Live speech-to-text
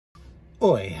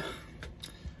Oi,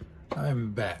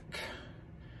 I'm back,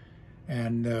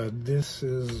 and this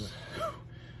is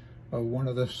one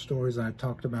of the stories I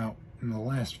talked about in the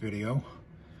last video.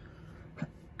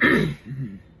 It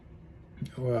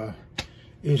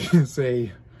is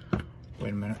a, wait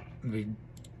a minute, let me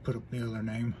put up the other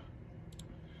name.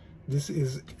 This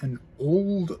is an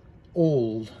old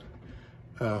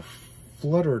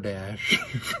FlutterDash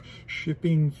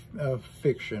shipping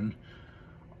fiction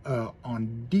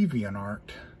on DeviantArt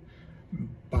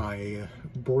by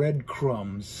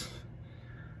Bread-Crumbz.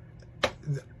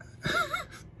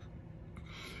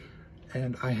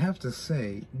 And I have to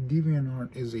say,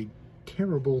 DeviantArt is a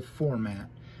terrible format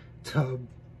to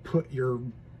put your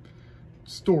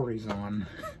stories on,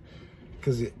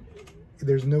 because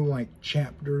there's no like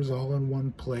chapters all in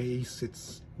one place.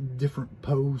 It's different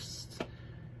posts.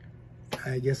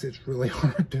 I guess it's really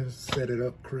hard to set it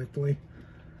up correctly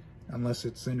unless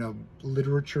it's in a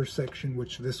literature section,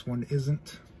 which this one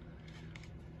isn't.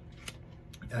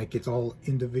 Like, it's all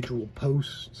individual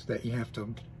posts that you have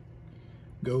to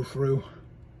go through.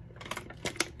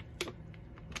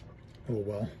 Oh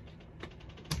well.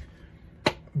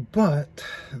 But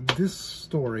this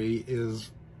story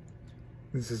is,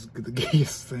 this is the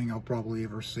gayest thing I'll probably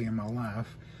ever see in my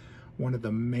life. One of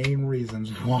the main reasons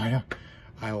why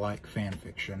I like fan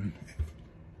fiction.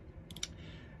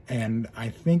 And I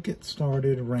think it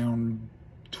started around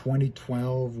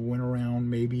 2012, went around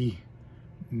maybe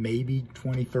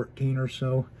 2013 or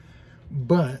so.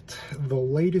 But the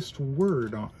latest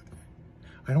word on,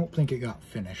 I don't think it got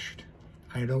finished.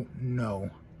 I don't know.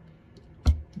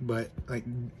 But like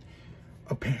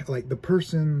the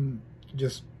person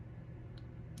just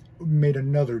made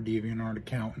another DeviantArt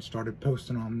account and started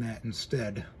posting on that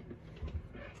instead.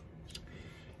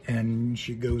 And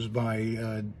she goes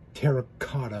by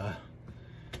Terracotta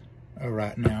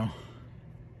right now.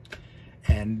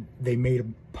 And they made a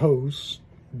post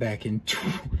back in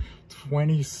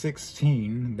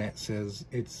 2016 that says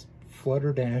it's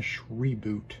FlutterDash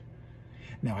reboot.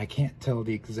 Now I can't tell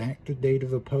the exact date of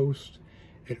the post.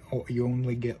 You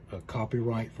only get a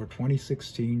copyright for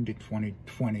 2016 to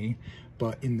 2020,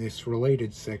 but in this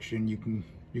related section you can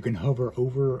hover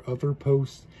over other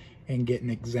posts and get an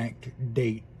exact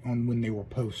date on when they were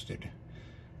posted,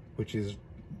 which is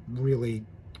really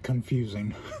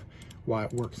confusing why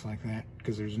it works like that,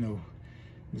 because there's no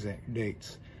exact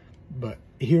dates. But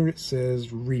here it says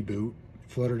reboot,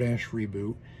 FlutterDash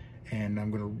reboot, and I'm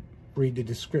going to read the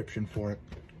description for it.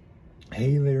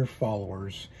 Hey there,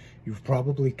 followers. You've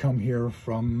probably come here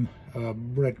from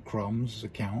Bread-Crumbz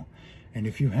account, and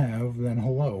if you have, then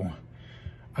hello.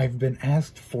 I've been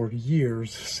asked for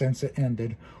years since it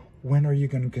ended, when are you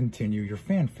going to continue your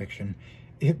fan fiction?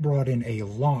 It brought in a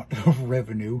lot of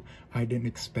revenue I didn't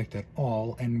expect at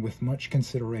all, and with much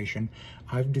consideration,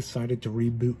 I've decided to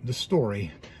reboot the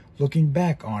story. Looking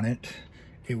back on it,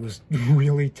 it was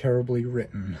really terribly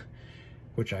written,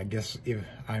 which I guess if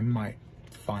I might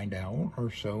find out or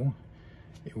so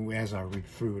as I read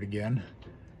through it again.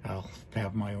 I'll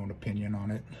have my own opinion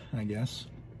on it, I guess.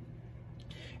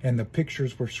 And the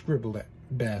pictures were scribbled at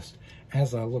best.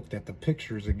 As I looked at the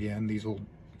pictures again, these old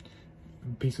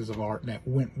pieces of art that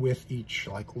went with each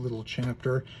like little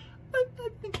chapter, I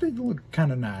think they look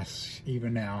kind of nice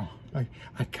even now. I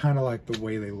kind of like the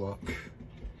way they look.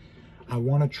 I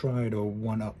want to try to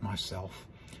one-up myself.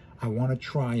 I want to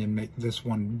try and make this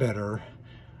one better.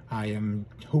 I am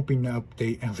hoping to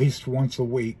update at least once a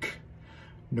week.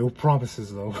 No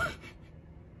promises though.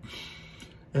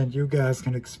 And you guys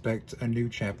can expect a new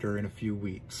chapter in a few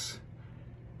weeks.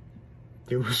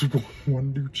 There was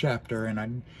one new chapter, and I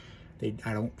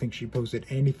don't think she posted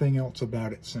anything else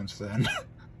about it since then.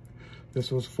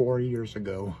 This was 4 years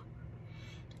ago.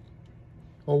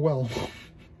 Oh well.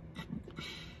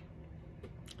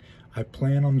 I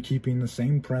plan on keeping the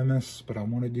same premise, but I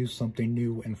want to do something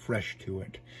new and fresh to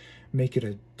it. Make it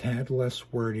a tad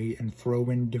less wordy and throw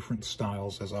in different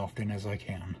styles as often as I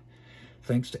can.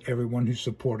 Thanks to everyone who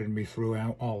supported me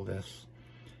throughout all this.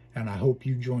 And I hope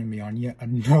you join me on yet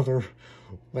another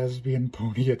lesbian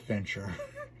pony adventure.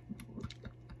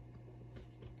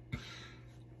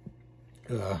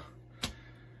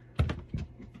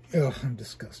 I'm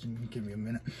disgusting. Give me a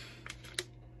minute.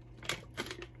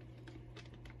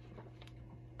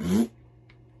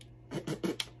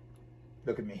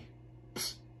 Look at me.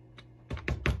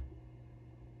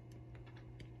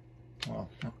 Well,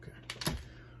 okay.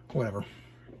 Whatever.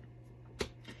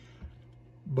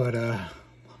 But,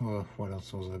 what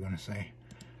else was I going to say?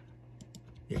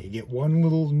 Yeah, you get one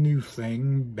little new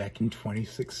thing back in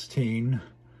 2016,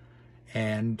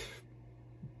 and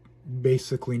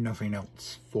basically nothing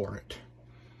else for it.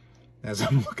 as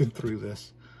I'm looking through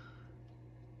this.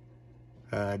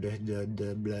 Blah,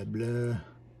 blah, blah.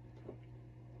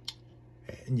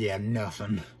 Yeah,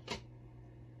 nothing.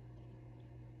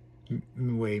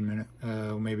 Wait a minute.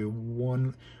 Maybe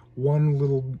one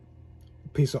little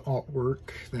piece of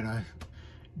artwork that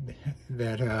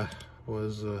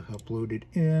was uploaded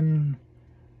in.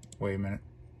 Wait a minute.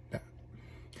 I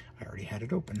already had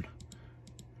it open.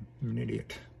 I'm an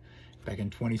idiot. Back in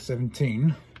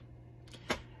 2017,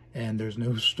 and there's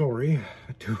no story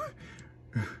to.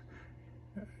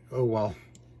 Oh well.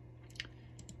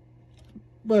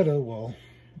 But oh well.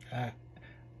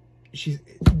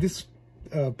 This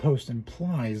post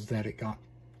implies that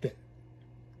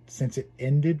since it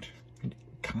ended, it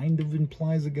kind of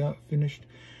implies it got finished,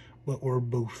 but we're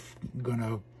both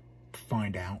gonna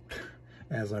find out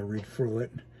as I read through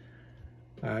it.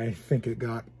 I think it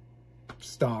got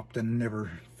stopped and never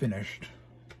finished,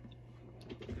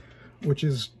 which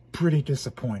is pretty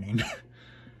disappointing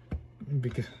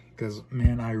because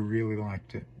man, I really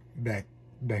liked it back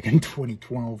in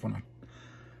 2012 when I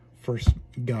first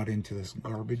got into this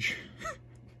garbage.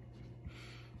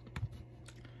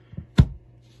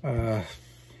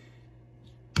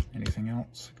 Anything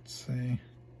else I could say?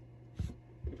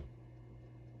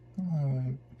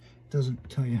 It doesn't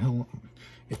tell you how long.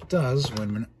 It does. Wait a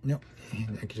minute. Nope.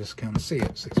 I can just kind of see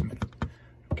it. 6 minutes.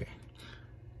 Okay.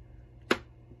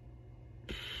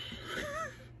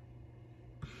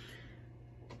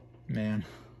 Man.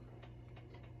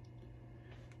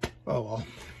 Oh well.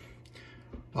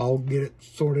 I'll get it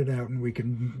sorted out and we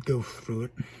can go through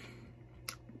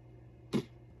it.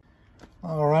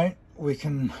 Alright, we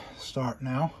can start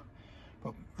now.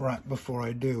 But right before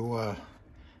I do,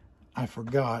 I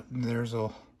forgot there's a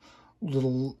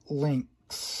little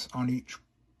links on each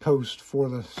post for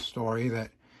the story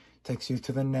that takes you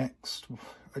to the next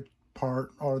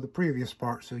part or the previous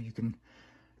part, so you can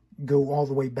go all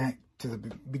the way back to the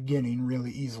beginning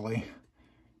really easily,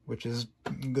 which is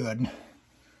good.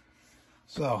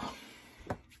 So,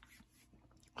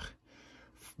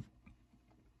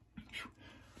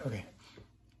 okay,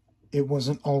 it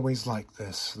wasn't always like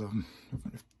this. The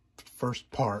first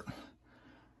part.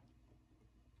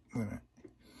 Wait a minute.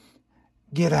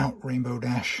 Get out, Rainbow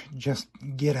Dash. Just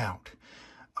get out.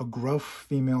 A gruff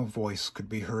female voice could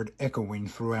be heard echoing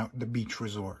throughout the beach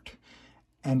resort.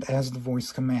 And as the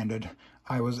voice commanded,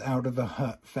 I was out of the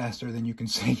hut faster than you can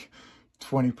see.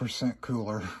 20%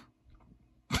 cooler.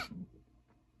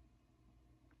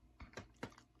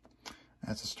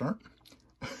 That's a start.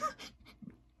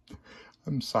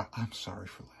 I'm sorry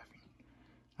for laughing.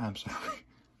 I'm sorry.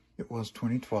 It was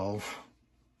 2012,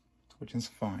 which is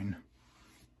fine.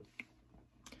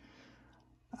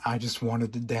 I just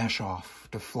wanted to dash off,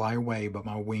 to fly away, but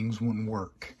my wings wouldn't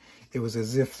work. It was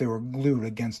as if they were glued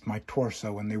against my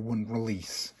torso and they wouldn't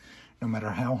release. No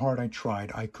matter how hard I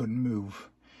tried, I couldn't move.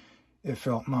 It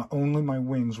felt not only my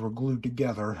wings were glued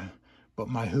together, but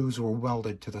my hooves were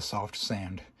welded to the soft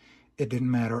sand. It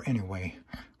didn't matter anyway.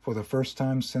 For the first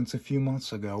time since a few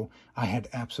months ago, I had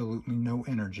absolutely no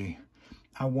energy.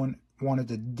 I wanted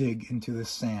to dig into the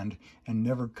sand and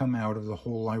never come out of the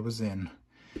hole I was in.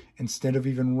 Instead of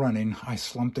even running, I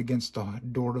slumped against the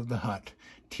door of the hut,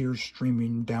 tears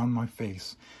streaming down my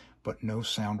face, but no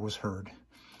sound was heard.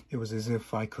 It was as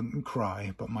if I couldn't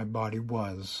cry, but my body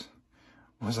was.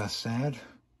 Was I sad?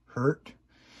 Hurt?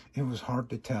 It was hard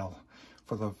to tell.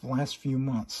 For the last few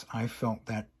months, I felt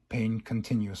that pain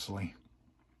continuously.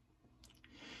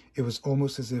 It was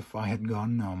almost as if I had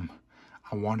gone numb.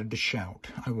 I wanted to shout.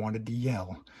 I wanted to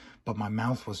yell. But my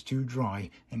mouth was too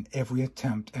dry, and every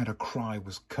attempt at a cry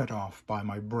was cut off by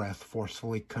my breath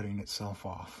forcefully cutting itself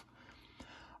off.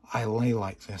 I lay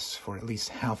like this for at least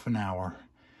half an hour,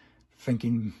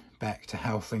 thinking back to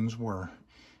how things were.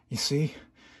 You see,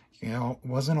 it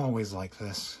wasn't always like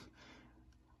this.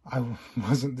 I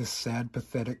wasn't this sad,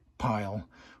 pathetic pile,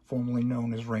 formerly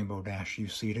known as Rainbow Dash, you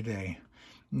see today.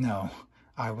 No,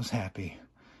 I was happy.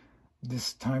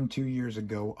 This time 2 years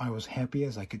ago, I was happy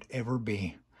as I could ever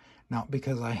be. Not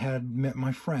because I had met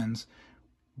my friends,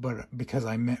 but because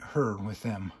I met her with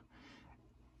them.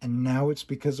 And now it's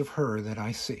because of her that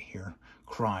I sit here,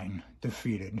 crying,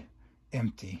 defeated,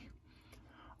 empty.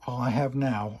 All I have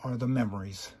now are the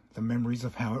memories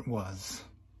of how it was.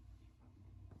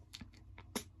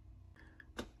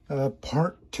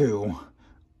 Part 2.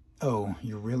 Oh,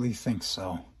 you really think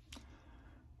so?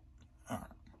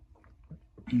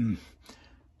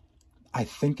 I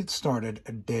think it started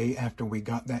a day after we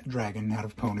got that dragon out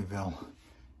of Ponyville.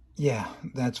 Yeah,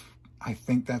 I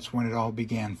think that's when it all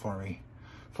began for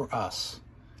us.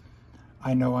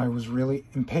 I know I was really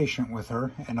impatient with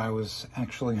her, and I was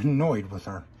actually annoyed with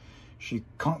her. She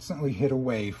constantly hid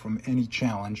away from any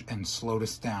challenge and slowed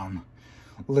us down.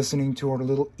 Listening to her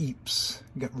little eeps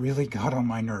really got on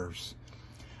my nerves.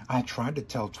 I tried to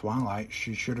tell Twilight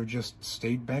she should have just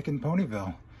stayed back in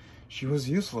Ponyville. She was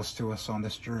useless to us on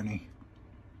this journey.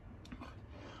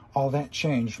 All that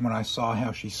changed when I saw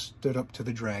how she stood up to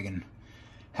the dragon.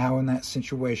 How in that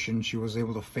situation she was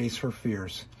able to face her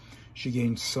fears. She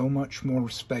gained so much more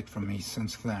respect from me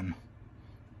since then.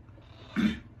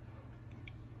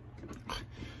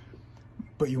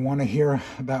 But you want to hear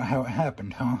about how it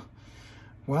happened, huh?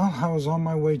 Well, I was on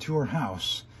my way to her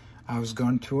house. I was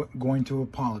going to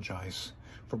apologize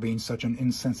for being such an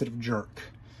insensitive jerk.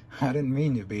 I didn't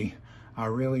mean to be. I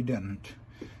really didn't.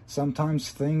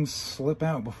 Sometimes things slip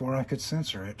out before I could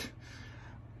censor it.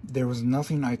 There was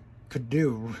nothing I could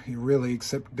do, really,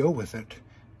 except go with it.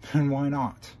 And why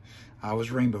not? I was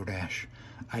Rainbow Dash.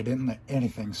 I didn't let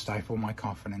anything stifle my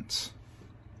confidence.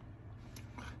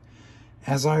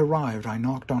 As I arrived, I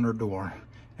knocked on her door.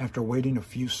 After waiting a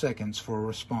few seconds for a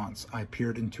response, I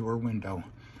peered into her window.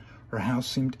 Her house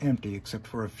seemed empty except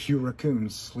for a few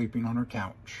raccoons sleeping on her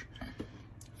couch.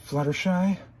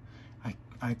 Fluttershy?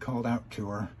 I called out to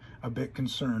her, a bit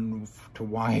concerned to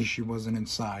why she wasn't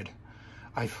inside.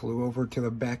 I flew over to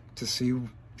the back to see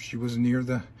she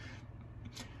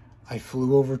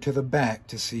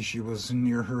was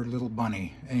near her little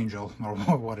bunny, Angel, or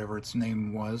whatever its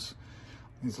name was,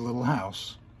 his little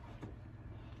house.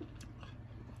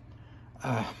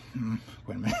 Wait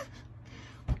a minute.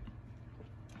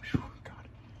 God.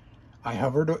 I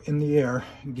hovered in the air,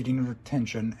 getting her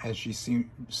attention as she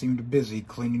seemed busy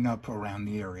cleaning up around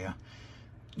the area.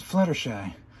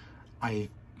 Fluttershy, I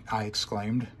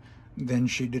exclaimed. Then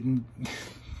she didn't...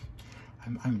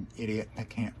 I'm an idiot. I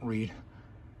can't read.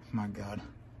 My God.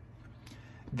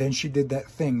 Then she did that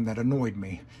thing that annoyed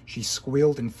me. She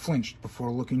squealed and flinched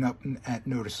before looking up at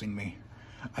noticing me.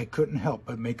 I couldn't help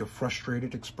but make a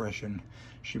frustrated expression.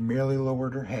 She merely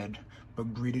lowered her head,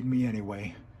 but greeted me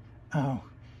anyway. Oh,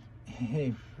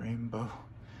 hey, Rainbow.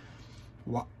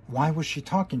 Why was she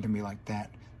talking to me like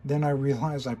that? Then I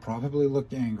realized I probably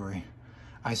looked angry.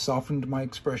 I softened my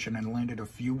expression and landed a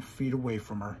few feet away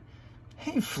from her.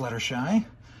 Hey, Fluttershy.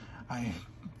 I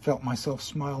felt myself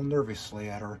smile nervously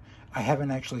at her. I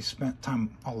haven't actually spent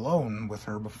time alone with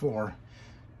her before.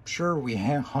 Sure, we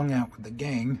hung out with the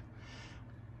gang,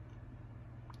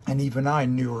 and even I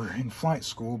knew her in flight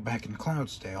school back in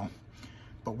Cloudsdale,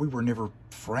 but we were never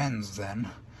friends then.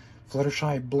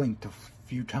 Fluttershy blinked a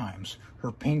few times,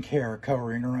 her pink hair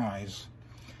covering her eyes.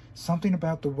 Something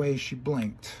about the way she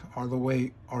blinked, or the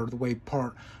way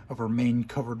part of her mane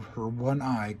covered her one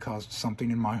eye, caused something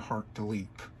in my heart to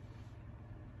leap.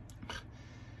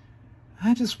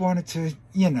 I just wanted to,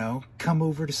 come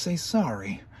over to say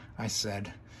sorry, I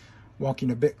said.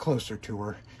 Walking a bit closer to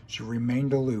her, she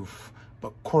remained aloof,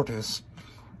 but courteous,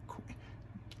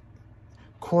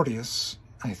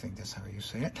 I think that's how you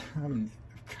say it,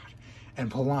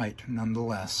 and polite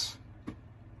nonetheless.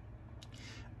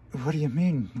 What do you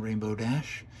mean, Rainbow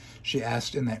Dash? She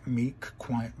asked in that meek,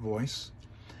 quiet voice.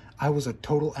 I was a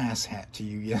total asshat to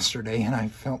you yesterday, and I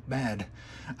felt bad.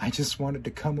 I just wanted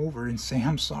to come over and say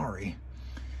I'm sorry.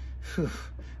 Phew,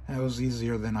 that was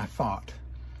easier than I thought.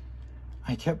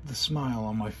 I kept the smile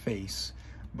on my face,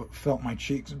 but felt my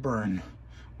cheeks burn.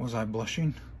 Was I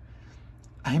blushing?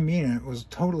 I mean, it was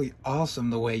totally awesome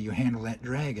the way you handled that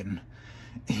dragon.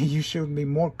 You showed me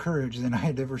more courage than I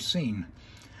had ever seen.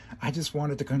 I just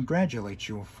wanted to congratulate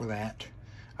you for that,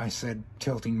 I said,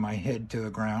 tilting my head to the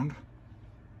ground.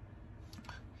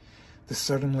 This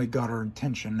suddenly got her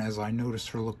attention as I noticed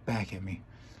her look back at me.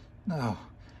 Oh,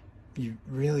 you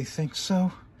really think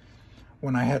so?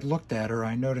 When I had looked at her,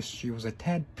 I noticed she was a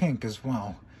tad pink as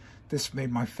well. This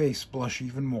made my face blush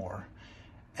even more.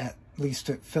 At least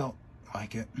it felt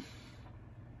like it.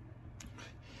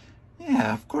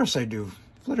 Yeah, of course I do.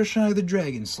 Fluttershy the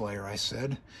Dragon Slayer, I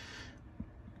said,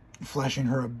 flashing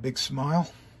her a big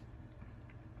smile.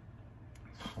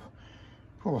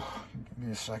 Oh, give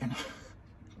me a second.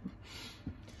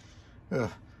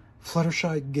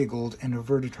 Fluttershy giggled and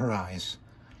averted her eyes.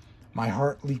 My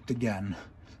heart leaped again.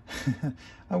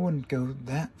 I wouldn't go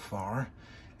that far.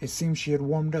 It seemed she had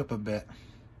warmed up a bit.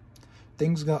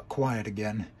 Things got quiet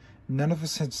again. None of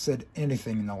us had said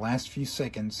anything in the last few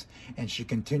seconds, and she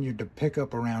continued to pick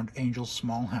up around Angel's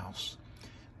small house.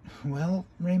 Well,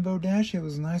 Rainbow Dash, it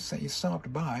was nice that you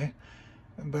stopped by,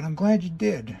 but I'm glad you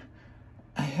did.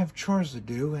 I have chores to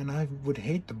do, and I would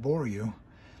hate to bore you.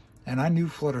 And I knew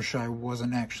Fluttershy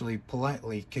wasn't actually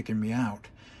politely kicking me out.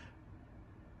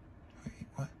 Wait,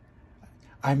 what?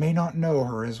 I may not know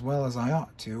her as well as I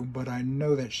ought to, but I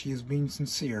know that she is being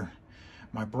sincere.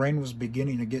 My brain was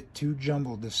beginning to get too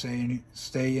jumbled to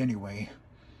stay anyway.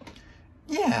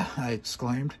 "Yeah," I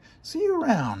exclaimed. "See you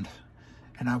around."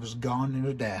 And I was gone in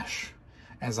a dash.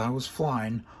 As I was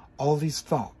flying, all these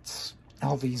thoughts,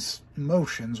 all these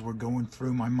emotions were going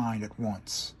through my mind at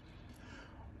once.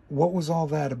 What was all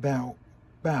that about,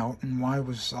 and why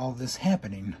was all this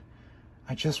happening?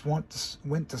 I just went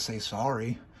to say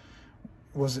sorry.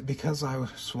 Was it because I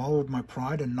swallowed my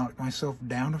pride and knocked myself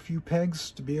down a few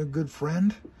pegs to be a good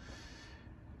friend?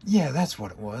 Yeah, that's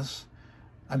what it was.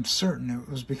 I'm certain it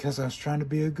was because I was trying to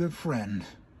be a good friend.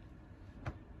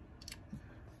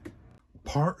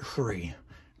 Part 3.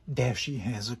 Dashie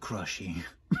has a crushie.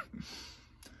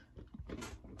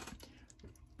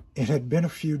 It had been a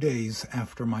few days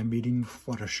after my meeting with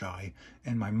Fluttershy,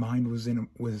 and my mind was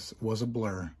a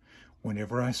blur.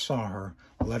 Whenever I saw her,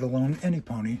 let alone any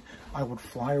pony, I would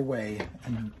fly away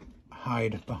and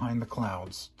hide behind the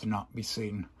clouds to not be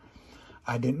seen.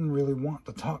 I didn't really want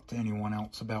to talk to anyone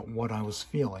else about what I was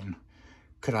feeling.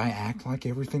 Could I act like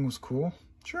everything was cool?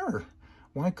 Sure,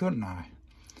 why couldn't I?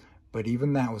 But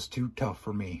even that was too tough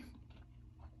for me.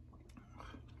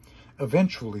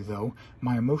 Eventually, though,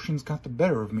 my emotions got the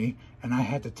better of me, and I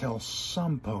had to tell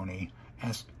some pony,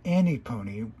 ask any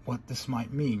pony, what this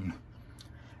might mean.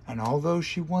 And although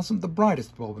she wasn't the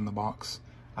brightest bulb in the box,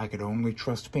 I could only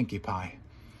trust Pinkie Pie.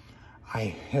 I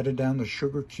headed down the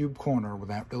sugar cube corner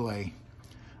without delay.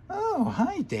 "Oh,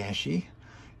 hi, Dashie.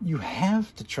 You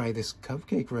have to try this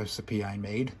cupcake recipe I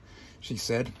made," she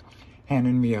said,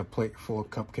 handing me a plate full of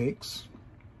cupcakes.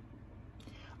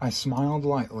 I smiled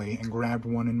lightly and grabbed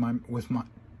one in my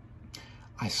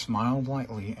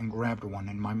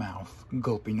mouth,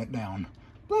 gulping it down.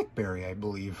 "Blackberry, I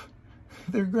believe."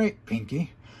 "They're great,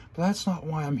 Pinkie, but that's not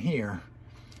why I'm here."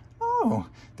 "Oh,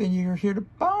 then you're here to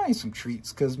buy some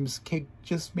treats because Miss Cake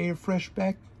just made a fresh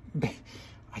I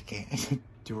can't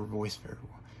do her voice very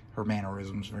well, her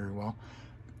mannerisms very well.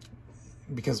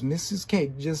 Because Mrs.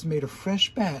 Cake just made a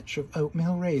fresh batch of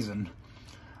oatmeal raisin.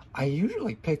 I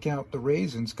usually pick out the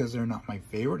raisins because they're not my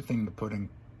favorite thing to put in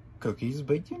cookies,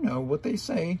 but you know what they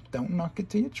say, don't knock it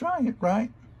till you try it,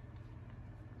 right?"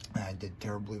 I did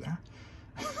terribly there.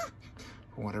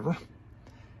 Whatever.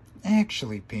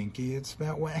 "Actually, Pinkie, it's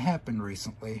about what happened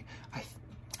recently.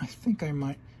 I think I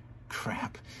might..."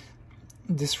 Crap.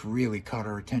 This really caught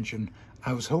her attention.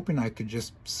 I was hoping I could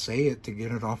just say it to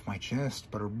get it off my chest,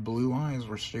 but her blue eyes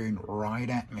were staring right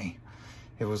at me.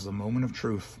 It was the moment of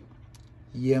truth.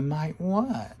 "You might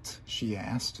what?" she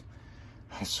asked.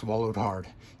 I swallowed hard.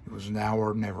 It was now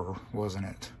or never, wasn't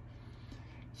it?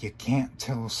 "You can't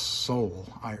tell a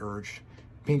soul," I urged.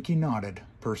 Pinkie nodded,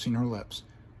 pursing her lips.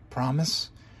 "Promise?"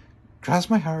 "Cross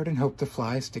my heart and hope to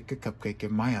fly, stick a cupcake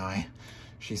in my eye,"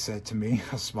 she said to me,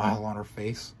 a smile on her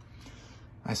face.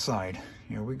 I sighed.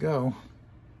 Here we go.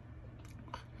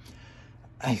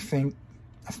 I think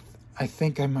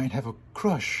I might have a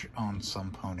crush on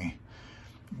some pony."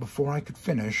 Before I could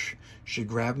finish, she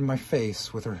grabbed my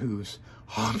face with her hooves,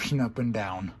 hopping up and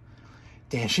down.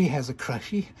 "Dashie has a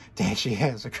crushie? Dashie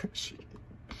has a crushie."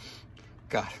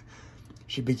 God.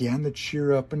 She began to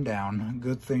cheer up and down.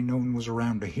 Good thing no one was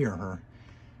around to hear her.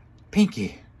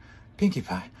 Pinkie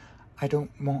Pie, I don't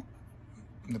want..."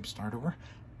 Let me start over.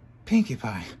 "Pinkie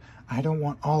Pie, I don't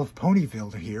want all of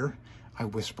Ponyville to hear," I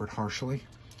whispered harshly.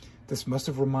 This must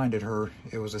have reminded her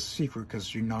it was a secret because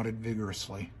she nodded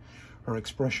vigorously. Her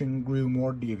expression grew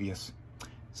more devious.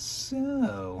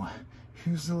 "So,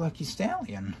 who's the lucky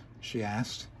stallion?" she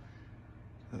asked,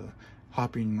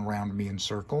 hopping around me in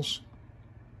circles.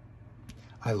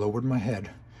 I lowered my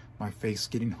head, my face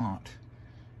getting hot.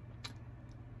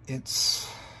 It's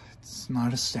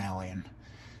not a stallion."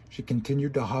 She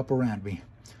continued to hop around me.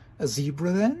 "A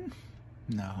zebra, then?"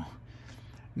 "No."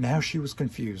 Now she was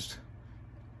confused.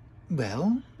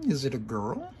 "Well, is it a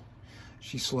girl?"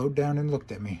 She slowed down and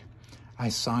looked at me. I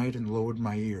sighed and lowered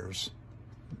my ears.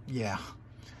 "Yeah."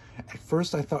 At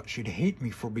first I thought she'd hate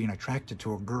me for being attracted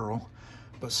to a girl,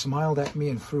 but smiled at me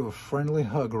and threw a friendly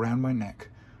hug around my neck.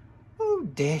 "Oh,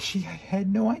 Dashie, I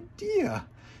had no idea.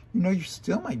 You know, you're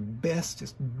still my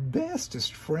bestest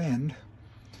friend."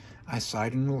 I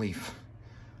sighed in relief.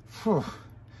 "Phew,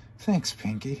 thanks,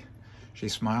 Pinkie." She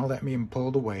smiled at me and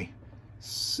pulled away.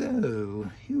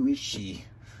 "So, who is she?"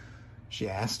 she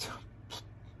asked,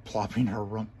 plopping her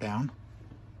rump down.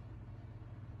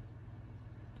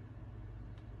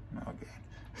 Oh,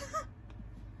 God.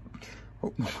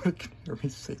 Hope nobody can hear me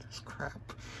say this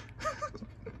crap.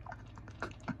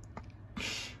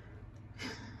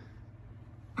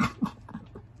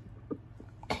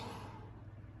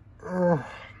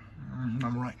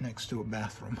 I'm right next to a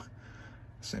bathroom,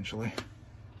 essentially.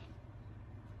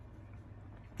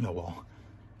 Oh well.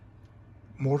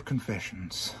 More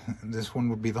confessions. This one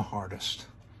would be the hardest.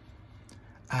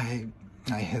 I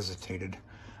hesitated.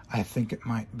 I think it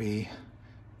might be.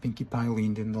 Pinkie Pie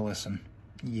leaned in to listen.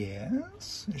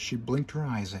 Yes? She blinked her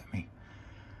eyes at me.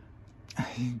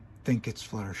 I think it's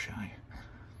Fluttershy.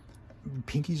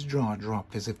 Pinkie's jaw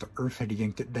dropped as if the earth had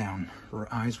yanked it down. Her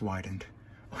eyes widened.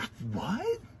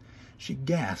 What? She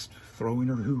gasped, throwing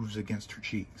her hooves against her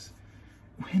cheeks.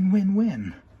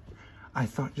 When? I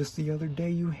thought just the other day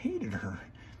you hated her.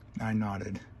 I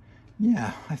nodded.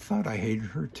 Yeah, I thought I hated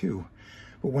her too.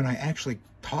 But when I actually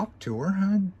talked to her,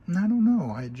 I don't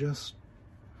know,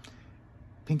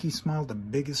 Pinkie smiled the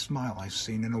biggest smile I've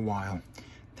seen in a while.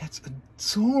 That's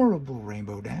adorable,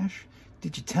 Rainbow Dash.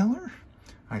 Did you tell her?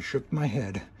 I shook my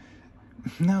head.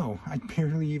 No, I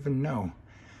barely even know.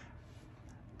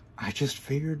 I just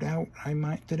figured out I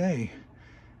might today.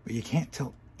 But you can't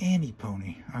tell any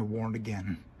pony, I warned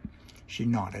again. She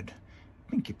nodded.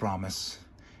 Pinkie promise.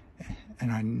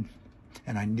 And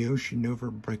I knew she'd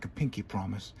never break a pinky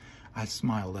promise. I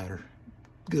smiled at her.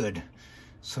 Good.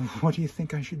 So what do you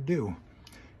think I should do?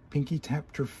 Pinkie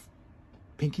tapped her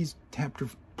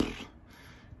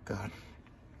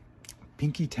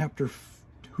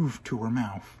hoof to her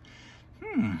mouth.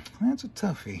 That's a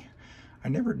toughie. I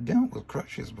never dealt with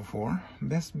crutches before.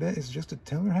 Best bet is just to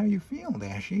tell her how you feel,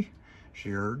 Dashy,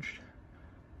 she urged.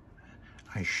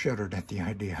 I shuddered at the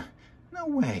idea. No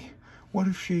way. What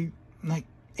if she,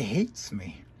 hates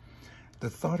me? The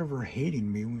thought of her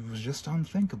hating me was just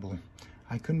unthinkable.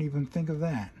 I couldn't even think of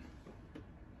that.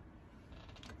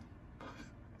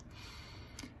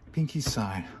 Pinkie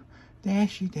sighed.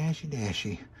 Dashy, Dashy,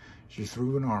 Dashy. She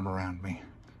threw an arm around me.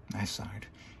 I sighed.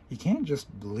 You can't just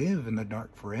live in the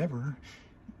dark forever.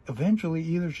 Eventually,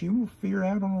 either she will figure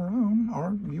out on her own,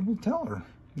 or you will tell her.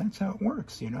 That's how it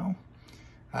works, you know.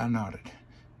 I nodded.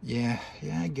 Yeah,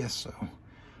 I guess so.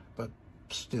 But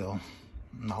still,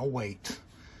 I'll wait.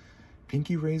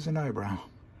 Pinkie raised an eyebrow.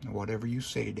 Whatever you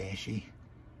say, Dashy.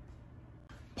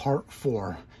 Part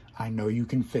 4. I know you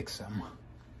can fix him.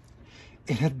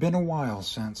 It had been a while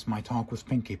since my talk with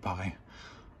Pinkie Pie.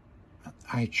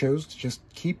 I chose to just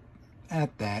keep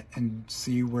at that and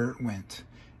see where it went.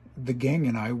 The gang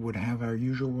and I would have our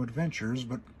usual adventures,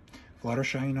 but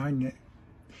Fluttershy and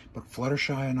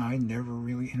I never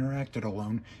really interacted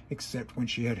alone, except when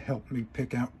she had helped me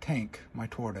pick out Tank, my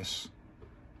tortoise.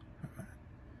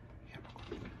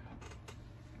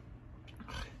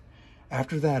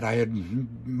 After that, I had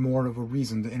more of a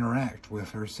reason to interact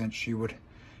with her, since she would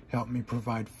help me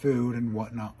provide food and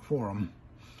whatnot for them.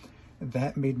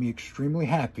 That made me extremely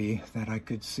happy that I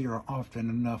could see her often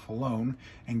enough alone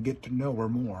and get to know her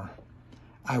more.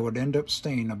 I would end up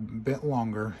staying a bit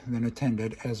longer than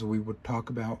intended, as we would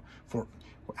talk for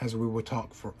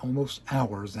almost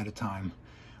hours at a time.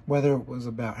 Whether it was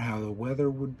about how the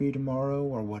weather would be tomorrow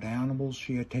or what animals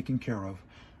she had taken care of,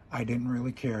 I didn't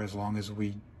really care as long as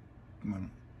we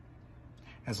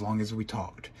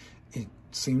talked. It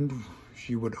seemed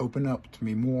she would open up to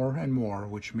me more and more,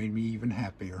 which made me even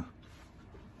happier.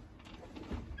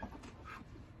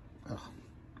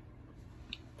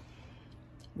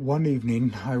 One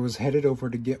evening, I was headed over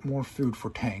to get more food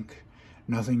for Tank.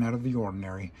 Nothing out of the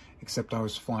ordinary, except I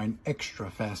was flying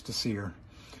extra fast to see her,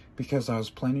 because I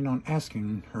was planning on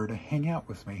asking her to hang out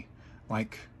with me.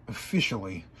 Like,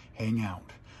 officially hang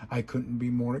out. I couldn't be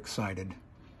more excited.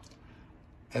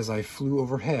 As I flew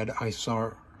overhead, I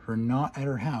saw her not at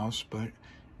her house, but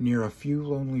near a few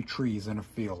lonely trees in a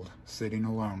field, sitting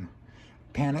alone.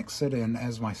 Panic set in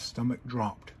as my stomach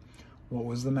dropped. What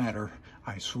was the matter?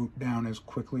 I swooped down as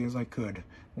quickly as I could,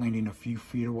 landing a few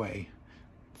feet away.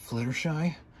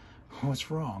 Fluttershy? What's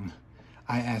wrong?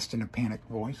 I asked in a panicked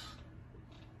voice.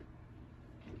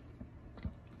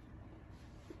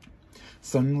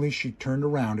 Suddenly, she turned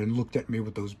around and looked at me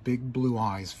with those big blue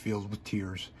eyes filled with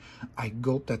tears. I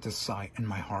gulped at the sight and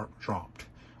my heart dropped.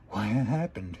 What had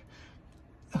happened?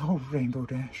 Oh, Rainbow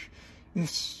Dash,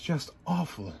 it's just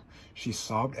awful, she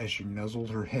sobbed as she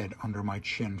nuzzled her head under my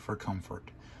chin for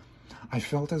comfort. I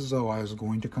felt as though I was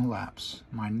going to collapse.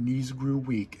 My knees grew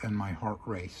weak and my heart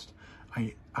raced.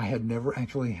 I had never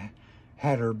actually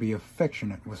had her be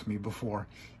affectionate with me before,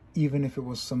 even if it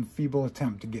was some feeble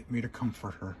attempt to get me to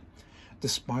comfort her.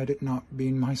 Despite it not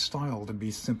being my style to be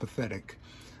sympathetic,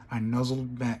 I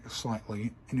nuzzled back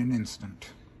slightly in an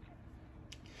instant.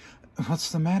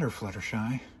 What's the matter,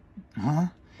 Fluttershy? Huh?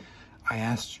 I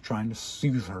asked, trying to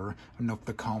soothe her enough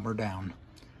to calm her down.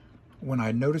 When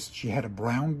I noticed she had a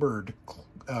brown bird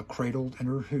cradled in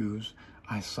her hooves,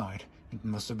 I sighed. It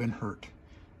must have been hurt.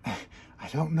 I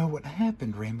don't know what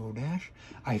happened, Rainbow Dash.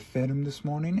 I fed him this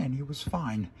morning and he was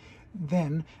fine.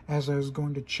 Then, as I was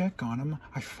going to check on him,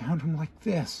 I found him like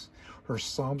this. Her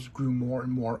sobs grew more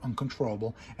and more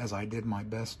uncontrollable as I did my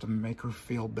best to make her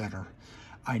feel better.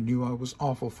 I knew I was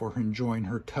awful for enjoying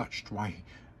her touch.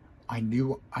 I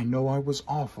know I was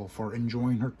awful for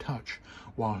enjoying her touch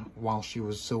while she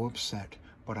was so upset,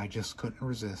 but I just couldn't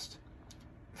resist.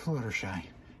 Fluttershy,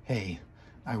 hey,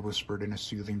 I whispered in a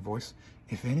soothing voice.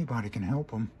 If anybody can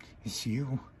help him, it's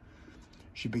you.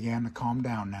 She began to calm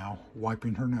down now,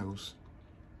 wiping her nose.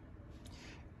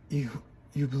 You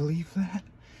believe that?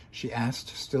 She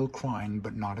asked, still crying,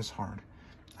 but not as hard.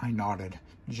 I nodded,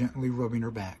 gently rubbing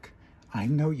her back. I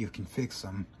know you can fix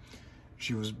them.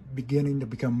 She was beginning to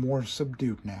become more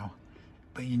subdued now.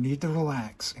 But you need to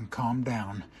relax and calm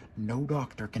down. No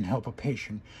doctor can help a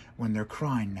patient when they're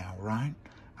crying now, right?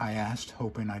 I asked,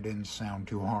 hoping I didn't sound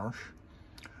too harsh.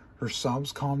 Her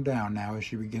sobs calmed down now as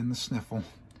she began to sniffle.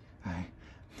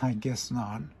 I guess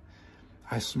not.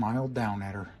 I smiled down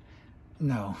at her.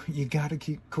 No, you gotta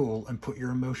keep cool and put your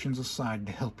emotions aside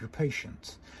to help your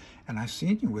patients. And I've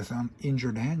seen you with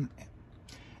injured animals.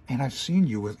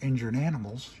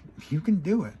 You can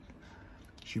do it.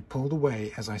 She pulled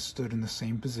away as I stood in the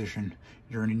same position,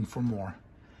 yearning for more.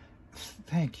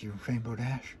 Thank you, Rainbow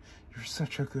Dash. You're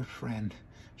such a good friend,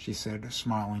 she said,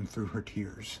 smiling through her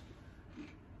tears.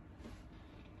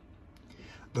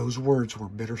 Those words were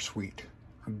bittersweet.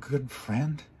 A good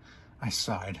friend? I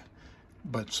sighed,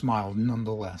 but smiled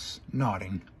nonetheless,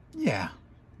 nodding. Yeah,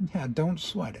 don't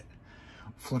sweat it.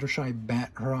 Fluttershy bat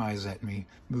her eyes at me,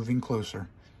 moving closer.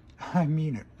 I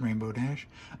mean it, Rainbow Dash.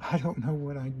 I don't know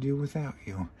what I'd do without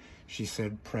you, she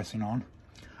said, pressing on.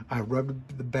 I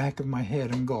rubbed the back of my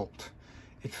head and gulped.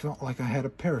 It felt like I had a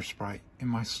parasite in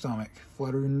my stomach,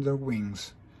 fluttering their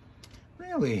wings.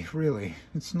 Really,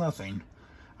 it's nothing,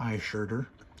 I assured her.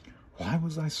 Why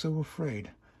was I so afraid?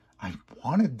 I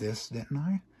wanted this, didn't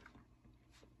I?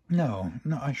 No,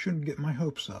 I shouldn't get my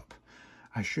hopes up.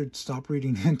 I should stop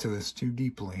reading into this too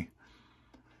deeply.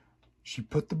 She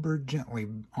put the bird gently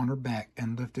on her back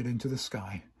and lifted into the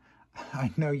sky.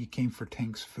 I know you came for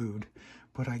Tank's food,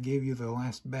 but I gave you the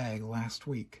last bag last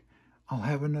week. I'll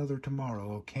have another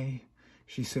tomorrow, okay?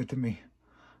 She said to me.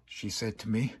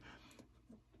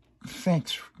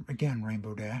 Thanks again,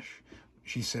 Rainbow Dash,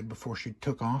 she said before she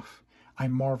took off. I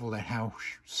marveled at how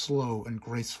slow and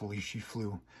gracefully she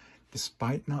flew.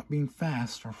 Despite not being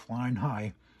fast or flying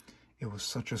high, it was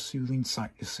such a soothing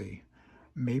sight to see.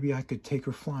 Maybe I could take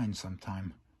her flying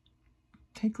sometime.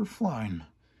 Take her flying.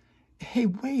 Hey,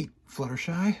 wait,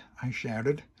 Fluttershy, I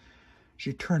shouted.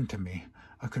 She turned to me,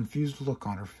 a confused look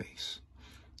on her face.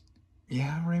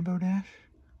 Yeah, Rainbow Dash?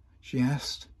 She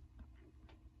asked.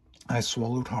 I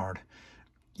swallowed hard.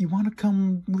 You want to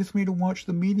come with me to watch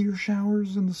the meteor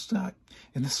showers in the sky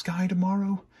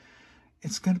tomorrow?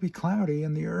 It's going to be cloudy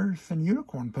and the Earth and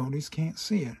unicorn ponies can't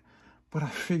see it. But I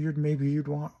figured maybe you'd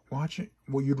want to watch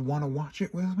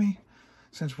it with me,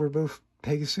 since we're both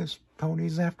Pegasus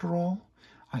ponies after all,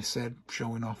 I said,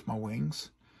 showing off my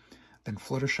wings. Then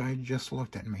Fluttershy just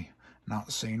looked at me,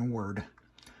 not saying a word.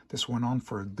 This went on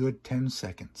for a good 10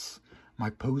 seconds. My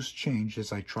pose changed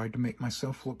as I tried to make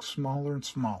myself look smaller and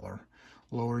smaller,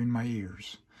 lowering my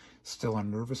ears, still a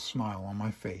nervous smile on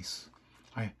my face.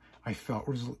 I felt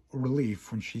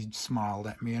relief when she smiled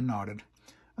at me and nodded.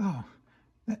 Oh,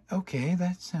 okay,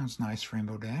 that sounds nice,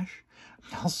 Rainbow Dash.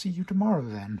 I'll see you tomorrow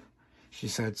then, she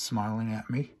said, smiling at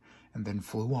me, and then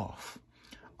flew off,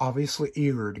 obviously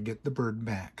eager to get the bird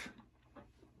back.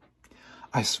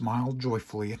 I smiled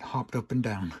joyfully and hopped up and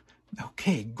down.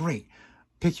 Okay, great.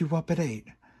 Pick you up at 8.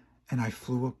 And I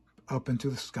flew up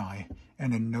into the sky,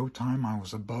 and in no time I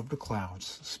was above the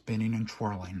clouds, spinning and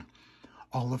twirling.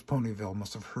 All of Ponyville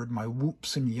must have heard my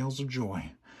whoops and yells of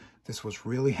joy. This was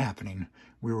really happening.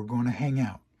 We were going to hang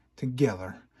out,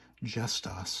 together, just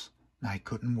us. I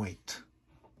couldn't wait.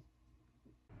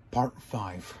 Part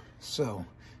 5. So,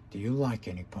 do you like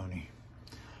any pony?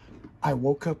 I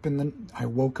woke up the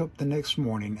next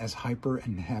morning as hyper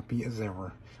and happy as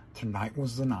ever. Tonight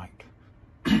was the night.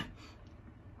 Wait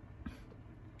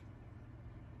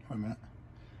a minute.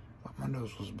 Thought my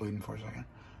nose was bleeding for a second.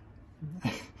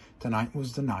 Tonight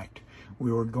was the night.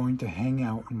 We were going to hang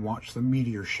out and watch the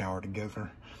meteor shower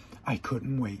together. I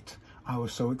couldn't wait. I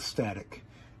was so ecstatic.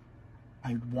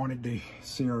 I wanted to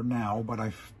see her now, but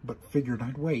figured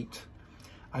I'd wait.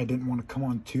 I didn't want to come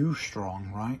on too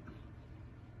strong, right?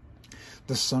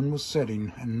 The sun was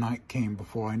setting and night came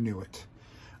before I knew it.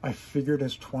 I figured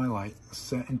as twilight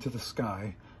set into the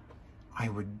sky, I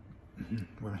would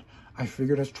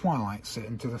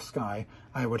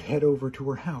head over to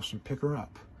her house and pick her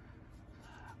up.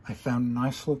 I found a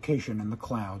nice location in the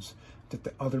clouds, that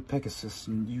the other Pegasus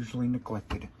usually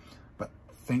neglected, but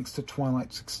thanks to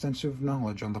Twilight's extensive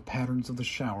knowledge on the patterns of the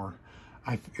shower,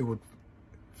 it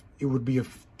would be a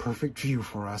perfect view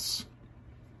for us.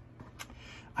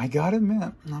 I gotta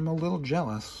admit, I'm a little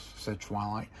jealous, said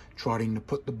Twilight, trotting to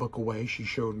put the book away she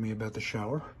showed me about the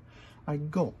shower. I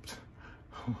gulped.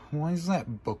 Why is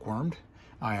that, bookwormed?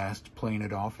 I asked, playing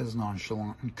it off as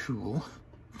nonchalant and cool.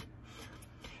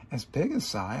 As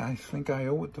Pegasi, I think I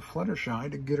owe it to Fluttershy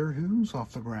to get her hooves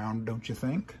off the ground, don't you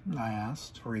think? I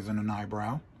asked, raising an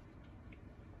eyebrow.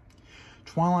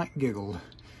 Twilight giggled.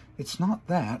 It's not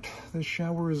that. The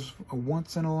shower is a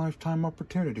once-in-a-lifetime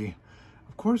opportunity.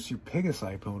 Of course you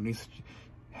Pegasi ponies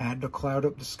had to cloud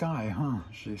up the sky, huh?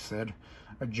 She said,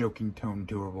 a joking tone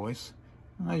to her voice.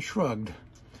 I shrugged.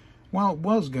 Well, it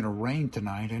was going to rain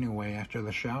tonight anyway after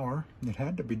the shower. It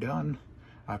had to be done,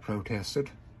 I protested.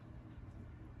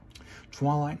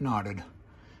 Twilight nodded.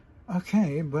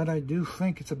 Okay, but I do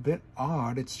think it's a bit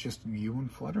odd it's just you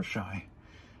and Fluttershy.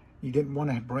 You didn't want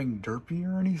to bring Derpy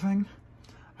or anything?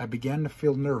 I began to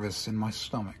feel nervous in my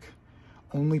stomach.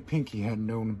 Only Pinky had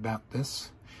known about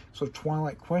this, so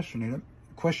Twilight questioning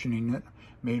it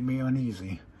made me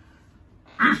uneasy.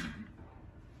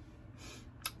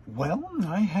 Well,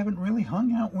 I haven't really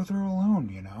hung out with her alone,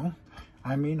 you know.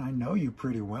 I mean, I know you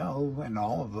pretty well, and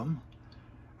all of them.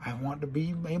 I want to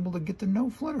be able to get to know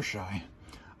Fluttershy.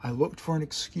 I looked for an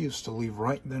excuse to leave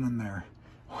right then and there.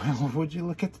 Well, would you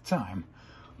look at the time?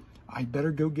 I'd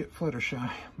better go get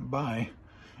Fluttershy. Bye.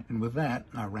 And with that,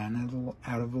 I ran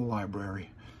out of the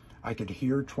library. I could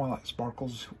hear Twilight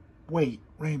Sparkle's "Wait,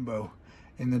 Rainbow"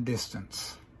 in the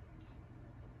distance.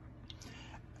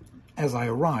 As I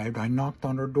arrived, I knocked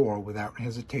on her door without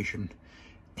hesitation.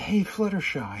 Hey,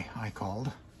 Fluttershy, I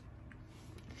called.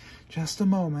 Just a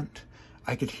moment.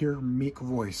 I could hear her meek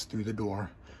voice through the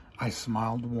door. I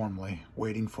smiled warmly,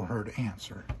 waiting for her to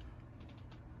answer.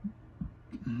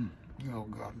 Oh,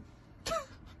 God.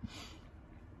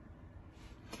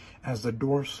 As the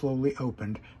door slowly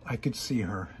opened, I could see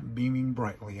her, beaming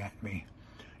brightly at me,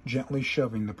 gently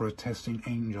shoving the protesting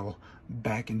angel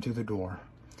back into the door.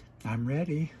 I'm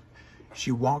ready.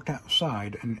 She walked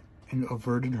outside and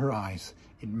averted her eyes.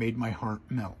 It made my heart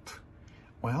melt.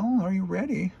 Well, are you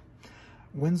ready?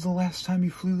 When's the last time you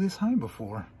flew this high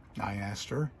before? I asked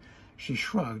her. She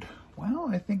shrugged. Well,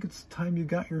 I think it's time you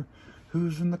got your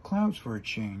hooves in the clouds for a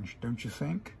change, don't you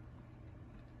think?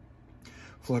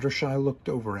 Fluttershy looked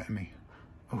over at me.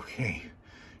 Okay.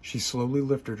 She slowly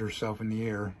lifted herself in the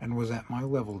air and was at my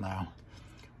level now,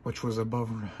 which was above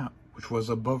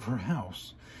her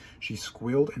house. She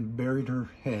squealed and buried her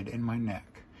head in my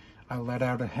neck. I let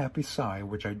out a happy sigh,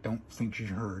 which I don't think she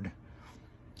heard.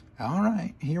 All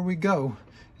right, here we go.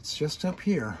 It's just up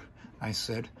here, I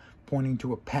said, pointing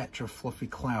to a patch of fluffy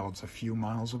clouds a few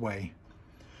miles away.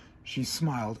 She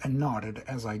smiled and nodded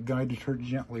as I guided her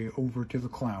gently over to the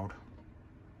cloud.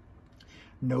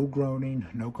 No groaning,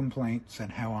 no complaints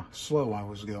at how slow I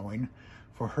was going.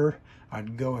 For her,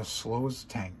 I'd go as slow as a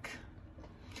tank.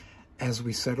 As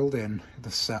we settled in,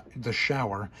 the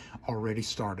shower already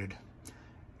started.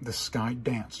 The sky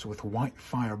danced with white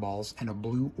fireballs and a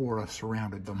blue aura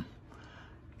surrounded them.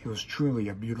 It was truly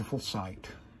a beautiful sight.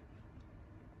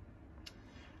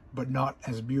 But not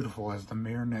as beautiful as the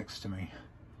mare next to me.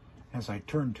 As I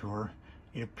turned to her,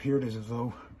 it appeared as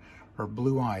though her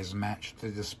blue eyes matched the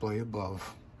display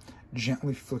above,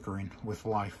 gently flickering with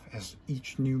life as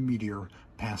each new meteor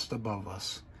passed above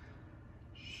us.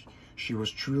 She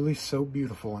was truly so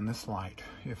beautiful in this light.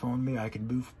 If only I could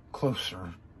move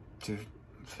closer to...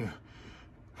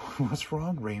 What's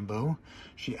wrong, Rainbow?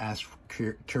 She asked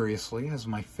curiously as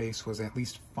my face was at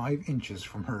least 5 inches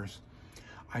from hers.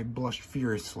 I blushed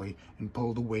furiously and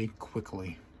pulled away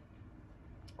quickly.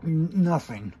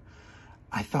 Nothing.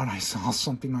 I thought I saw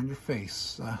something on your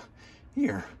face.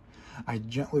 Here. I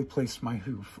gently placed my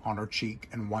hoof on her cheek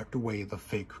and wiped away the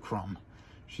fake crumb.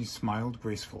 She smiled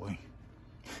gracefully.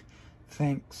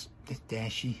 Thanks,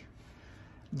 Dashie.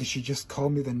 Did she just call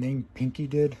me the name Pinky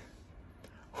did?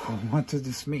 What did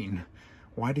this mean?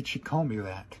 Why did she call me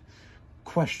that?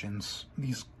 Questions.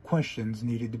 These questions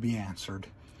needed to be answered.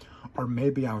 Or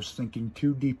maybe I was thinking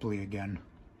too deeply again.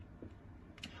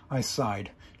 I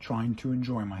sighed, trying to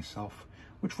enjoy myself,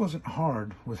 which wasn't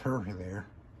hard with her there.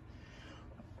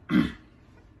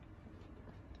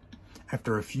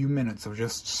 After a few minutes of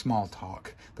just small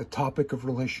talk, the topic of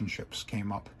relationships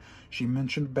came up. She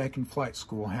mentioned back in flight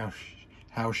school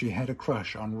how she had a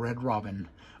crush on Red Robin,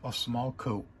 a small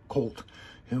colt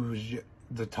who was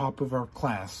the top of our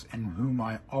class and whom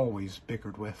I always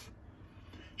bickered with.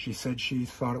 She said she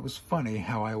thought it was funny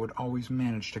how I would always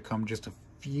manage to come just a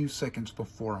few seconds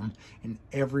before him in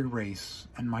every race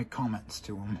and my comments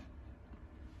to him.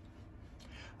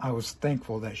 I was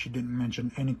thankful that she didn't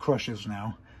mention any crushes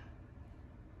now.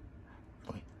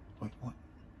 Wait, what?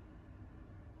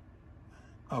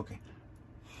 Okay.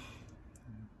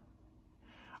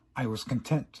 I was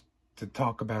content to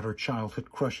talk about her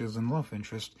childhood crushes and love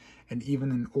interest, and even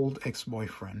an old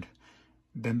ex-boyfriend.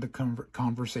 Then the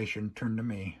conversation turned to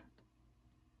me.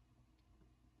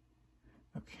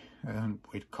 Okay,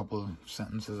 wait, a couple of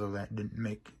sentences of that didn't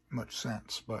make much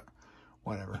sense, but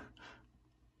whatever.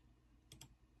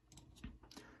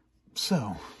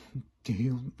 So, do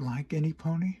you like any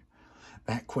pony?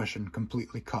 That question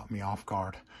completely caught me off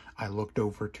guard. I looked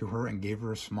over to her and gave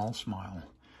her a small smile.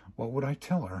 What would I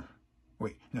tell her?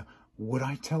 Wait, no, would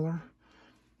I tell her?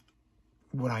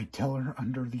 Would I tell her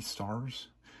under these stars?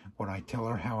 Would I tell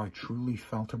her how I truly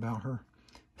felt about her?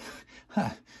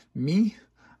 Me?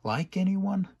 Like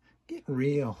anyone? Get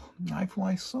real. I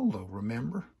fly solo,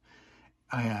 remember?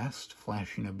 I asked,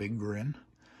 flashing a big grin.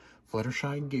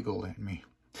 Fluttershy giggled at me.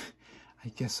 I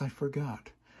guess I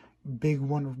forgot. Big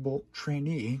wonderful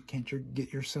trainee, can't you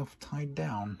get yourself tied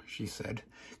down, she said,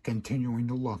 continuing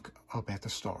to look up at the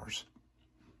stars.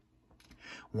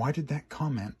 Why did that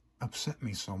comment upset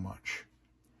me so much?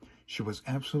 She was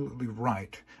absolutely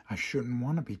right. I shouldn't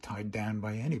want to be tied down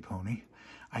by any pony.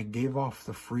 I gave off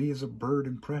the free as a bird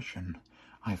impression.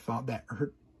 I thought that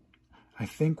hurt. I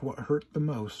think what hurt the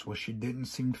most was she didn't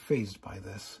seem fazed by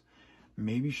this.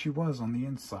 Maybe she was on the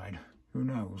inside. Who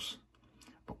knows?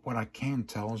 But what I can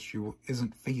tell is she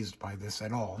isn't fazed by this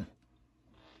at all.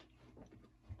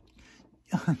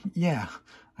 Yeah,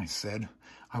 I said.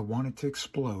 I wanted to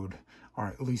explode, or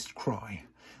at least cry.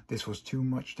 This was too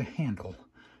much to handle.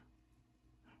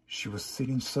 She was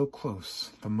sitting so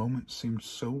close. The moment seemed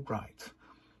so right.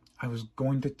 I was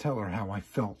going to tell her how I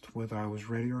felt, whether I was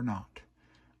ready or not.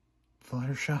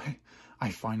 Fluttershy,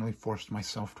 I finally forced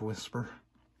myself to whisper.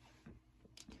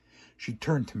 She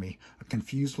turned to me, a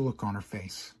confused look on her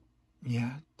face.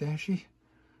 Yeah, Dashy?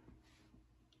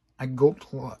 I gulped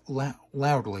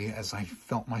loudly as I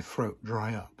felt my throat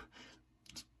dry up.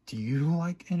 Do you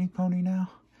like any pony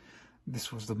now?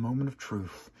 This was the moment of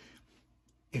truth.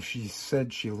 If she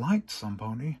said she liked some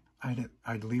pony,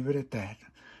 I'd leave it at that.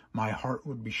 My heart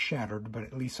would be shattered, but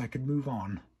at least I could move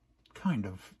on. Kind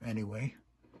of, anyway.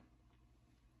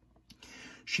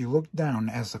 She looked down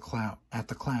at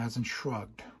the clouds and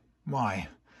shrugged. Why?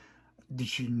 Did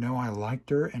she know I liked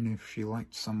her, and if she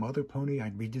liked some other pony,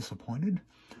 I'd be disappointed?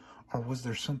 Or was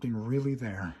there something really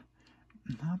there?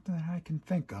 Not that I can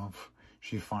think of,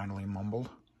 she finally mumbled.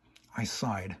 I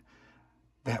sighed.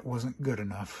 That wasn't good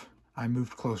enough. I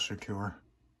moved closer to her.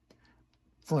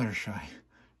 Fluttershy,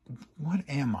 what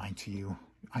am I to you?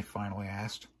 I finally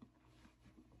asked.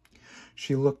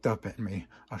 She looked up at me,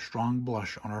 a strong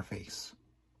blush on her face.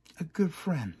 A good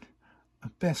friend. A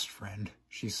best friend,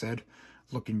 she said,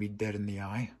 looking me dead in the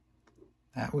eye.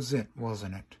 That was it,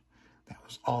 wasn't it? That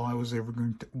was all I was ever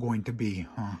going to be,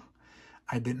 huh?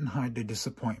 I didn't hide the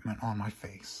disappointment on my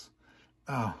face.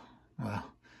 Oh, well,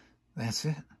 that's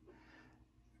it.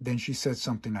 Then she said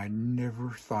something I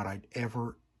never thought I'd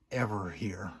ever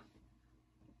hear.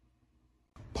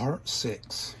 Part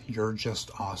 6, You're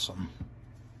Just Awesome.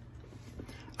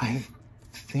 I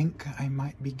think I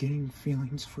might be getting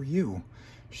feelings for you,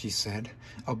 she said,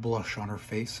 a blush on her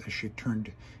face as she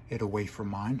turned it away from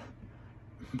mine.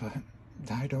 But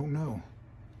I don't know.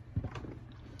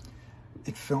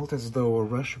 It felt as though a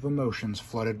rush of emotions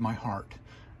flooded my heart,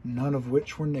 none of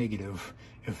which were negative.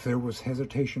 If there was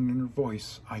hesitation in her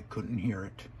voice, I couldn't hear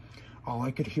it. All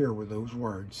I could hear were those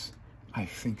words, I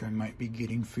think I might be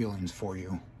getting feelings for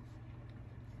you.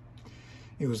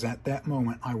 It was at that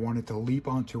moment I wanted to leap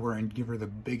onto her and give her the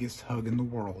biggest hug in the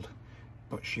world.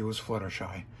 But she was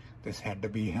Fluttershy. This had to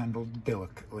be handled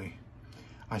delicately.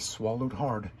 I swallowed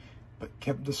hard, but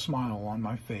kept the smile on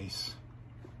my face.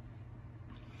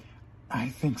 I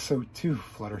think so too,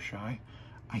 Fluttershy.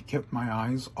 I kept my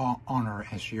eyes on her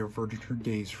as she averted her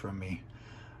gaze from me,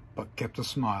 but kept a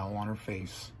smile on her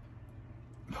face.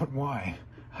 But why?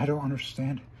 I don't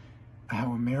understand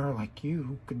how a mare like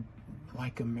you could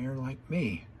like a mare like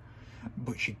me.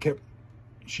 But she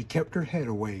kept her head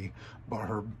away, but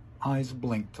her eyes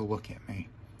blinked to look at me.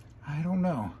 I don't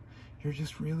know. You're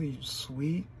just really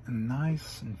sweet and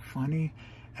nice and funny.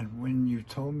 And when you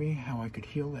told me how I could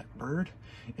heal that bird,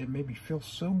 it made me feel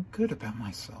so good about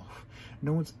myself.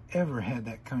 No one's ever had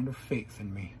that kind of faith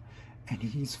in me. And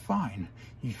he's fine.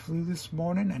 He flew this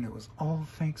morning, and it was all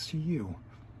thanks to you.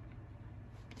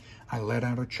 I let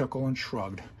out a chuckle and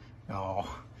shrugged.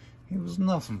 Oh, it was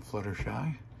nothing,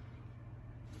 Fluttershy.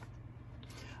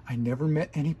 I never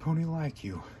met any pony like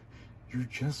you. You're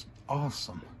just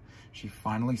awesome, she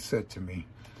finally said to me.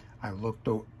 I looked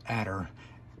at her,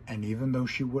 and even though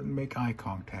she wouldn't make eye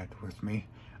contact with me,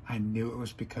 I knew it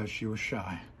was because she was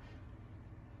shy.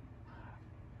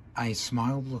 I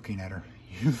smiled, looking at her.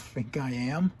 You think I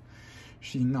am?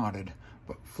 She nodded,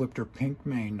 but flipped her pink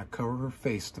mane to cover her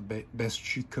face the best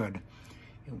she could.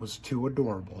 It was too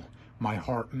adorable. My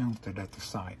heart melted at the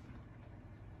sight.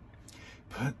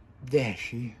 But,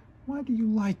 Dashy, why do you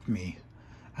like me?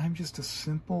 I'm just a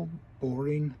simple,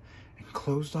 boring, and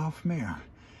closed-off mare.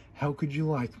 How could you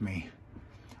like me?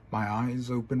 My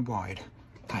eyes opened wide.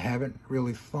 I haven't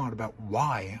really thought about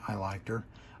why I liked her.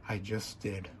 I just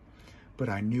did. But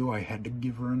I knew I had to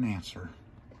give her an answer.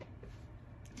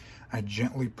 I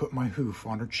gently put my hoof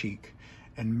on her cheek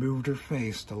and moved her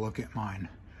face to look at mine.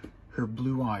 Her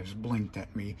blue eyes blinked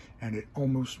at me, and it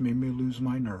almost made me lose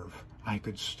my nerve. I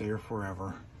could stare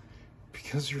forever.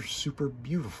 Because you're super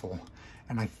beautiful,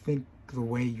 and I think the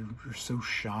way you're so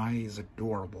shy is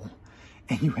adorable.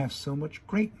 And you have so much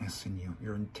greatness in you.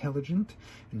 You're intelligent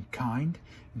and kind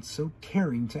and so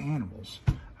caring to animals.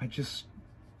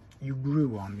 You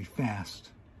grew on me fast.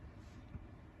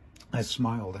 I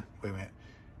smiled. Wait a minute.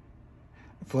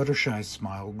 Fluttershy's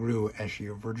smile grew as she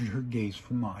averted her gaze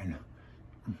from mine.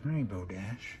 Rainbow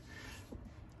Dash.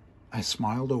 I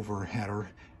smiled over at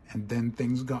her, and then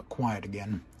things got quiet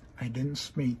again. I didn't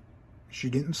speak.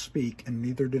 She didn't speak, and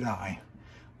neither did I.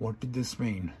 What did this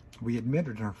mean? We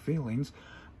admitted our feelings.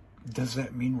 Does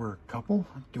that mean we're a couple?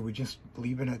 Do we just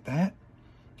leave it at that?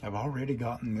 I've already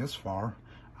gotten this far.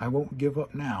 I won't give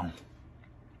up now.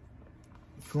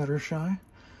 Fluttershy?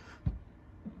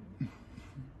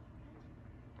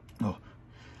 Oh,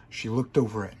 she looked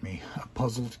over at me, a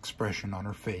puzzled expression on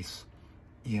her face.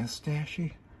 Yes,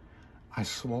 Dashy? I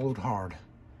swallowed hard.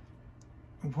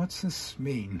 What's this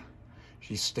mean?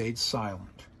 She stayed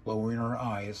silent, lowering her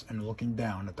eyes and looking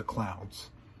down at the clouds.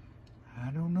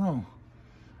 I don't know.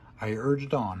 I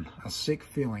urged on, a sick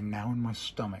feeling now in my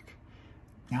stomach.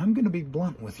 Now I'm going to be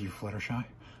blunt with you, Fluttershy.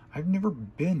 I've never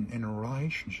been in a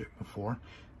relationship before,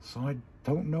 so I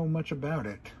don't know much about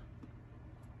it.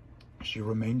 She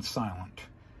remained silent.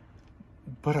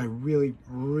 But I really,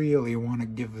 really want to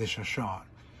give this a shot.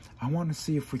 I want to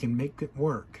see if we can make it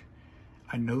work.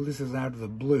 I know this is out of the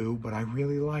blue, but I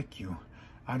really like you.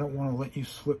 I don't want to let you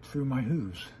slip through my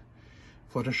hooves.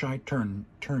 Fluttershy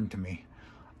turned to me,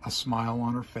 a smile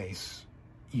on her face.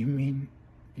 You mean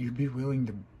you'd be willing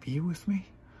to be with me?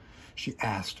 She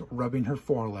asked, rubbing her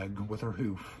foreleg with her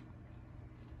hoof.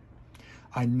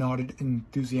 I nodded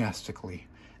enthusiastically.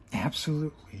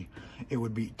 Absolutely. It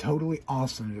would be totally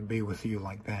awesome to be with you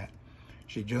like that.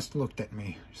 She just looked at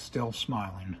me, still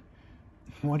smiling.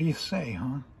 What do you say,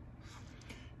 huh?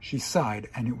 She sighed,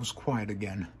 and it was quiet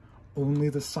again. Only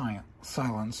the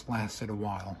silence lasted a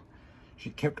while. She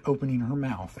kept opening her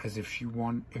mouth as if she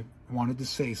wanted to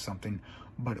say something,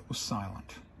 but it was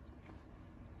silent.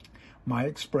 My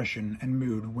expression and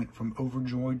mood went from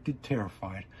overjoyed to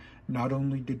terrified. Not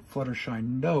only did Fluttershy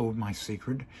know my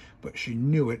secret, but she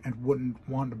knew it and wouldn't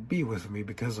want to be with me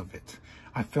because of it.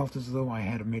 I felt as though I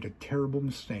had made a terrible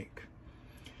mistake.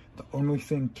 The only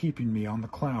thing keeping me on the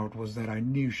cloud was that I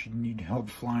knew she'd need help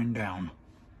flying down.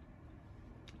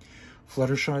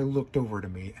 Fluttershy looked over to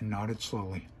me and nodded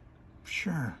slowly.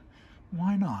 Sure,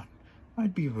 why not?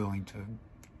 I'd be willing to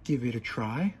give it a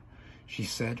try, she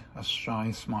said, a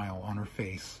shy smile on her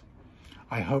face.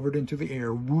 I hovered into the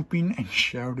air, whooping and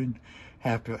shouted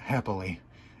happily.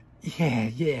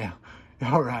 Yeah,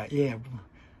 all right, yeah.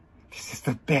 This is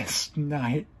the best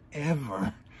night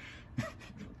ever.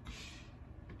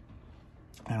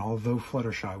 And although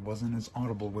Fluttershy wasn't as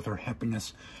audible with her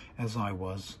happiness as I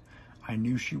was, I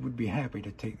knew she would be happy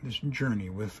to take this journey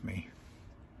with me.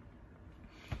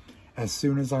 As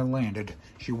soon as I landed,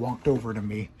 she walked over to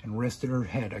me and rested her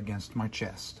head against my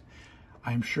chest.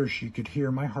 I am sure she could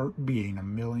hear my heart beating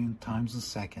 1,000,000 times a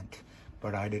second,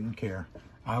 but I didn't care.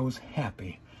 I was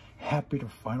happy to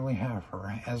finally have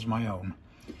her as my own.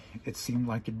 It seemed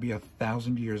like it'd be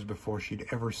 1,000 years before she'd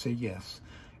ever say yes.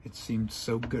 It seemed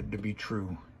so good to be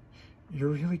true. You're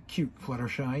really cute,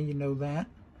 Fluttershy, you know that?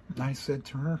 I said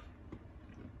to her.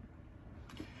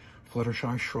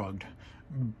 Fluttershy shrugged,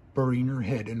 burying her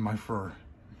head in my fur.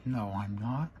 No, I'm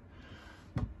not.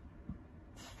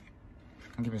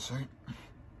 Give me a second.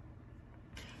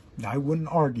 I wouldn't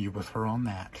argue with her on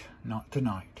that. Not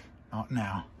tonight. Not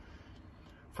now.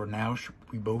 For now,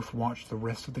 we both watched the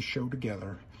rest of the show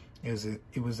together.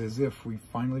 It was as if we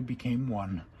finally became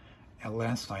one. At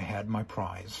last I had my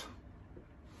prize.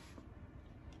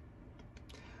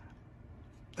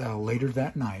 Later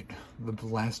that night, the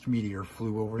last meteor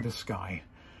flew over the sky,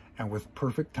 and with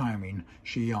perfect timing,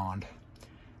 she yawned.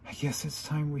 "I guess it's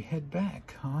time we head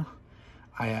back, huh?"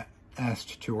 I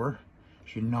asked to her.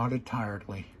 She nodded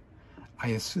tiredly. I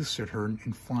assisted her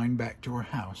in flying back to her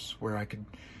house, where I could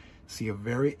see a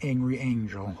very angry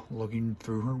angel looking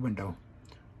through her window.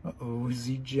 "Uh-oh, is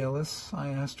he jealous?" I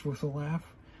asked with a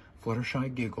laugh.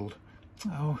 Fluttershy giggled.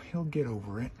 "Oh, he'll get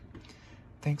over it.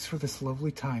 Thanks for this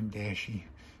lovely time, Dashy,"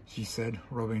 she said,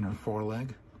 rubbing her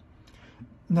foreleg.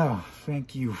 "No,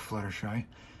 thank you, Fluttershy.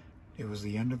 It was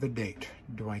the end of the date.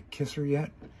 Do I kiss her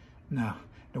yet? No,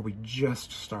 we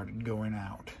just started going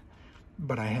out.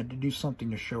 But I had to do something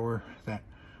to show her that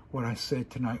what I said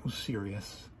tonight was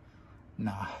serious.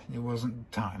 Nah, it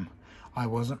wasn't time. I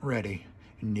wasn't ready,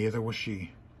 and neither was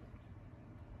she."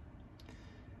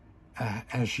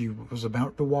 As she was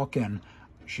about to walk in,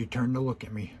 she turned to look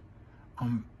at me.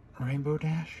 Rainbow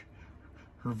Dash?"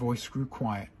 Her voice grew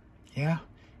quiet. "Yeah?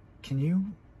 Can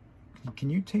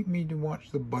you take me to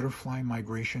watch the butterfly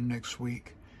migration next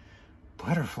week?"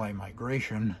 "Butterfly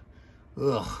migration?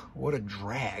 Ugh, what a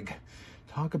drag.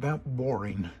 Talk about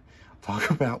boring.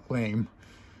 Talk about lame.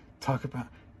 Talk about..."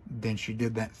 Then she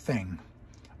did that thing.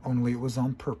 Only it was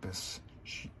on purpose.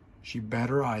 She bat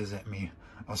her eyes at me,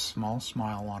 a small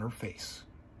smile on her face.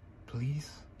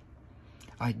 "Please?"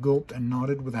 I gulped and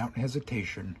nodded without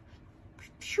hesitation.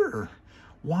 "Sure.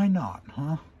 Why not,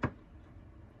 huh?"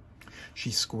 She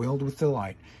squealed with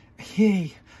delight.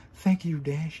 "Yay! Thank you,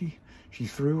 Dashy." She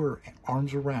threw her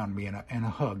arms around me in a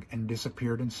hug and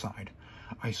disappeared inside.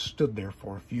 I stood there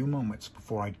for a few moments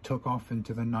before I took off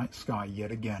into the night sky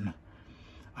yet again.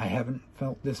 I haven't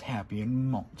felt this happy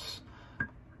in months.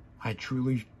 I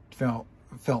truly felt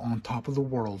on top of the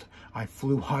world. I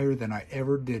flew higher than I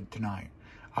ever did tonight.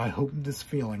 I hoped this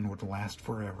feeling would last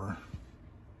forever.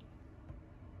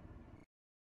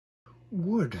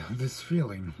 Would this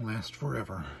feeling last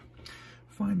forever?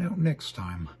 Find out next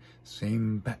time.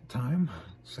 Same bat time,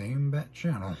 same bat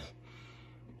channel.